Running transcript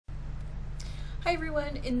Hi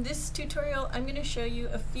everyone, in this tutorial I'm going to show you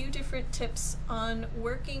a few different tips on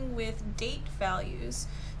working with date values.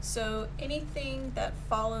 So anything that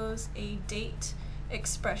follows a date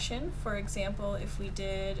expression, for example if we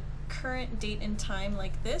did current date and time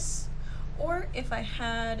like this, or if I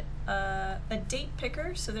had a date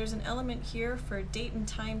picker, so there's an element here for date and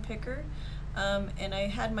time picker, and I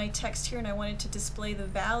had my text here and I wanted to display the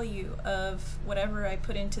value of whatever I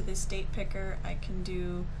put into this date picker. I can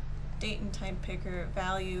do date and time picker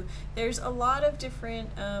value. There's a lot of different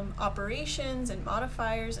operations and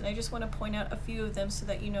modifiers, and I just want to point out a few of them so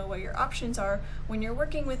that you know what your options are when you're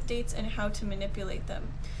working with dates and how to manipulate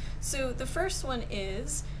them. So the first one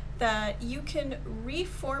is that you can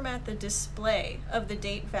reformat the display of the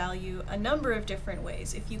date value a number of different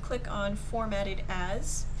ways. If you click on Formatted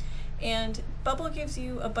As, and Bubble gives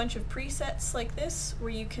you a bunch of presets like this where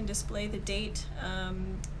you can display the date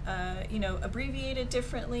abbreviated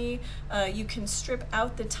differently. You can strip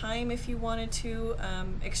out the time if you wanted to,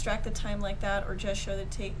 extract the time like that, or just show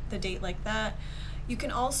the date like that. You can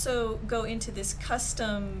also go into this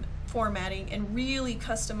custom formatting and really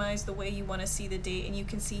customize the way you want to see the date, and you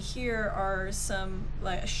can see here are some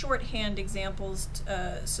like shorthand examples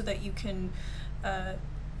so that you can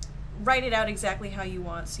write it out exactly how you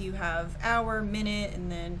want. So you have hour, minute,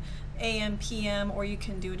 and then AM, PM, or you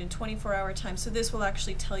can do it in 24-hour time. So this will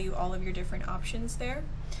actually tell you all of your different options there.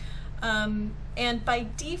 And by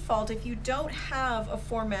default, if you don't have a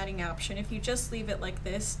formatting option, if you just leave it like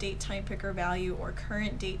this, date time picker value or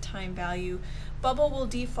current date time value, Bubble will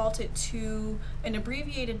default it to an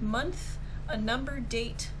abbreviated month, a number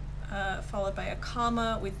date, followed by a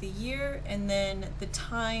comma with the year, and then the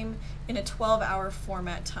time in a 12-hour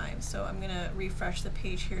format time. So I'm going to refresh the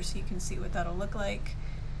page here so you can see what that'll look like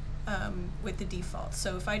with the default.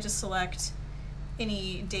 So if I just select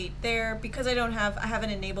any date there, because I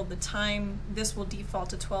haven't enabled the time, this will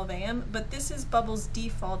default to 12 a.m., but this is Bubble's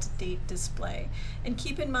default date display. And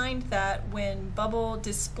keep in mind that when Bubble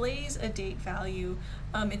displays a date value,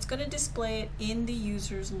 it's going to display it in the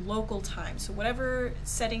user's local time. So whatever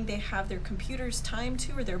setting they have their computer's time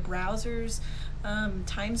to, or their browser's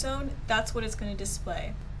time zone, that's what it's going to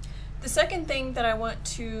display. The second thing that I want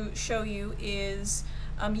to show you is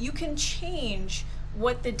you can change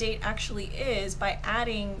what the date actually is by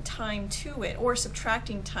adding time to it or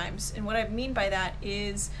subtracting times. And what I mean by that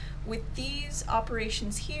is with these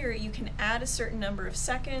operations here, you can add a certain number of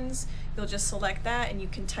seconds. You'll just select that and you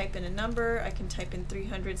can type in a number. I can type in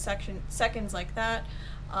 300 seconds like that.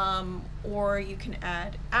 Or you can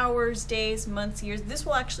add hours, days, months, years. This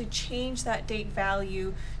will actually change that date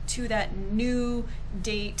value to that new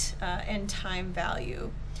date and time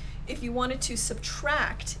value. If you wanted to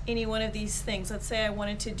subtract any one of these things, let's say I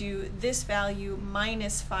wanted to do this value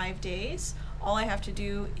minus 5 days, all I have to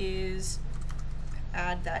do is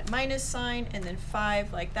add that minus sign and then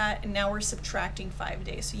 5 like that, and now we're subtracting 5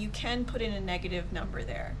 days. So you can put in a negative number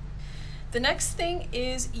there. The next thing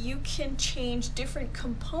is you can change different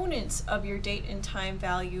components of your date and time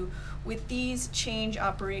value with these change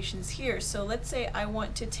operations here. So let's say I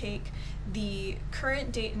want to take the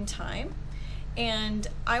current date and time, and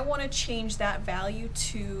I want to change that value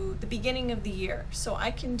to the beginning of the year. So I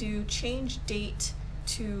can do change date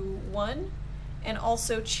to 1 and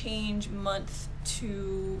also change month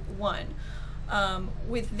to 1.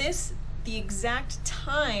 With this, the exact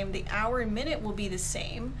time, the hour and minute will be the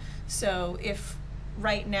same. So if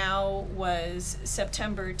right now was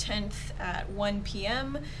September 10th at 1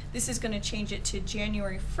 p.m., this is going to change it to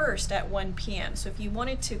January 1st at 1 p.m. So if you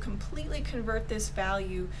wanted to completely convert this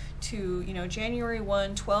value to, January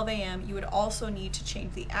 1, 12 a.m., you would also need to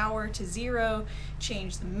change the hour to 0,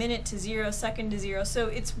 change the minute to 0, second to 0. So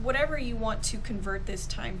it's whatever you want to convert this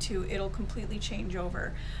time to, it'll completely change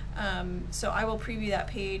over. So I will preview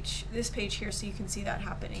this page here so you can see that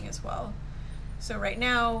happening as well. So right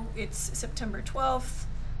now it's September 12th,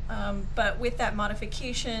 but with that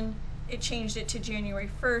modification, it changed it to January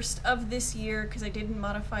 1st of this year because I didn't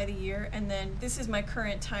modify the year, and then this is my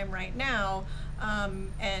current time right now,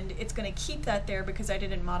 and it's going to keep that there because I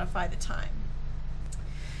didn't modify the time.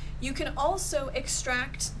 You can also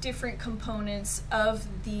extract different components of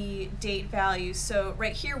the date value. So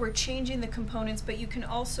right here we're changing the components, but you can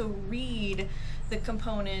also read the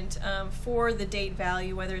component for the date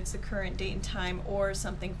value, whether it's the current date and time or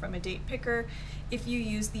something from a date picker, if you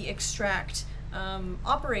use the extract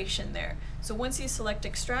operation there. So once you select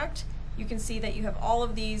extract, you can see that you have all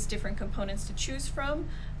of these different components to choose from,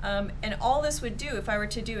 and all this would do, if I were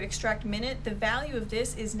to do extract minute, the value of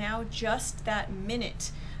this is now just that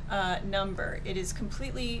minute number. It is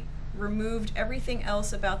completely removed everything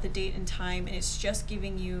else about the date and time, and it's just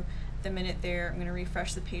giving you the minute there. I'm going to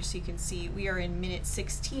refresh the page so you can see we are in minute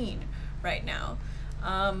 16 right now.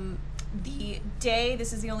 The day,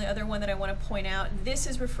 this is the only other one that I want to point out. This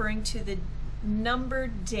is referring to the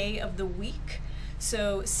numbered day of the week.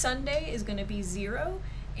 So Sunday is going to be 0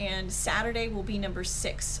 and Saturday will be number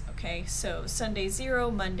 6. Okay, so Sunday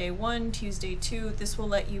 0, Monday 1, Tuesday 2. This will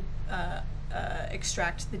let you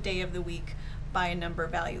extract the day of the week by a number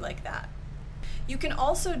value like that. You can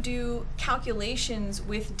also do calculations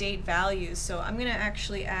with date values. So I'm going to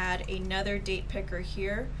actually add another date picker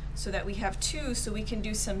here so that we have 2, so we can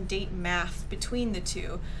do some date math between the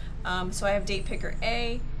 2. So I have date picker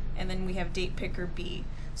A, and then we have date picker B.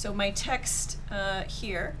 So my text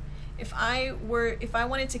here, if I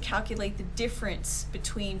wanted to calculate the difference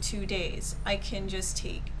between 2 days, I can just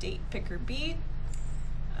take date picker B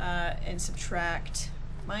and subtract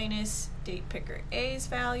minus date picker A's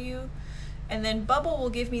value. And then Bubble will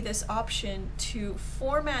give me this option to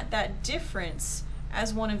format that difference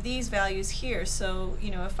as one of these values here. So,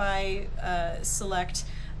 you know, if I select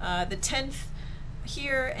the 10th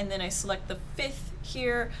here and then I select the 5th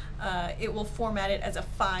here, it will format it as a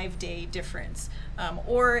 5-day difference.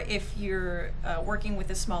 Or if you're working with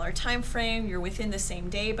a smaller time frame, you're within the same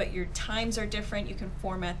day but your times are different, you can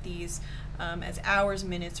format these as hours,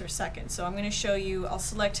 minutes, or seconds. So I'm going to show you, I'll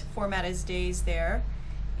select format as days there,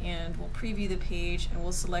 and we'll preview the page and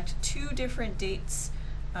we'll select 2 different dates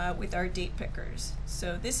with our date pickers.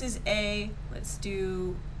 So this is A, let's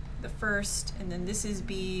do the 1st, and then this is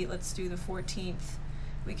B, let's do the 14th.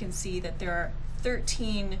 We can see that there are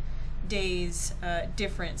 13 days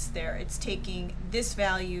difference there. It's taking this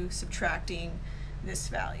value, subtracting this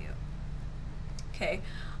value. Okay,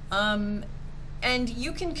 and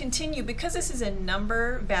you can continue, because this is a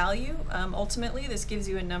number value, ultimately this gives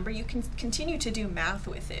you a number, you can continue to do math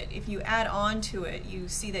with it. If you add on to it, you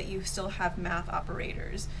see that you still have math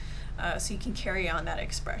operators, so you can carry on that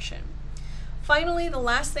expression. Finally, the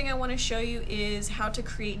last thing I want to show you is how to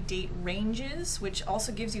create date ranges, which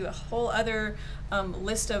also gives you a whole other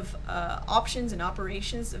list of options and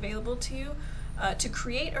operations available to you. To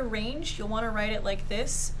create a range, you'll want to write it like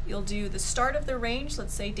this. You'll do the start of the range,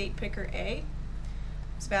 let's say date picker A,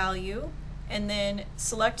 value, and then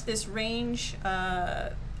select this range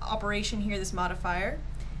operation here, this modifier,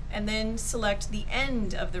 and then select the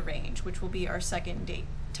end of the range, which will be our second date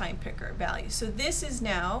time picker value. So this is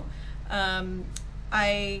now,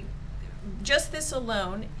 just this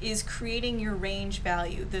alone is creating your range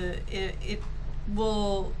value. It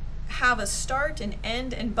will have a start and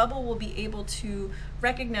end, and Bubble will be able to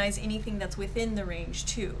recognize anything that's within the range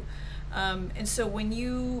too. And so when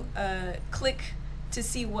you click to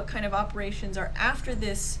see what kind of operations are after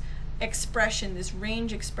this expression, this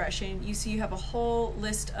range expression, you see you have a whole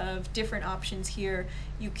list of different options here.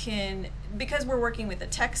 You can, because we're working with a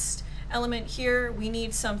text element here, we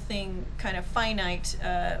need something kind of finite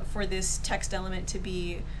for this text element to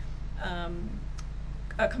be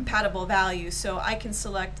a compatible value. So I can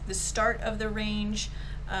select the start of the range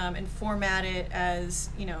and format it as,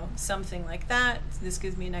 you know, something like that. This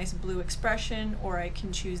gives me a nice blue expression. Or I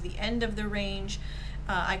can choose the end of the range.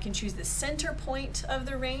 I can choose the center point of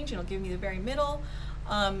the range, and it'll give me the very middle.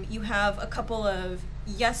 You have a couple of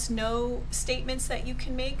yes/no statements that you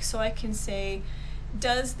can make. So I can say,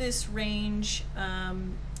 does this range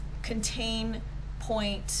contain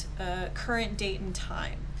point, current date and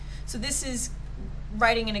time? So this is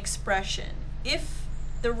writing an expression. If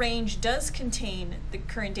the range does contain the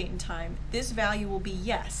current date and time, this value will be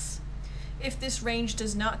yes. If this range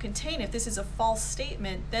does not contain, if this is a false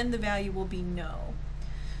statement, then the value will be no.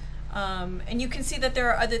 And you can see that there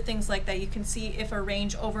are other things like that. You can see if a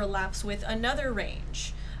range overlaps with another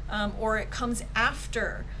range, or it comes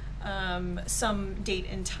after some date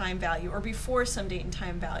and time value, or before some date and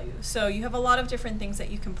time value. So you have a lot of different things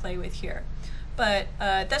that you can play with here. But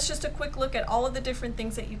that's just a quick look at all of the different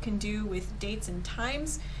things that you can do with dates and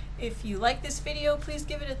times. If you like this video, please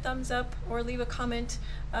give it a thumbs up or leave a comment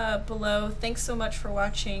below. Thanks so much for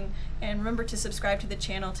watching, and remember to subscribe to the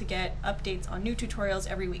channel to get updates on new tutorials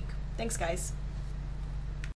every week. Thanks, guys.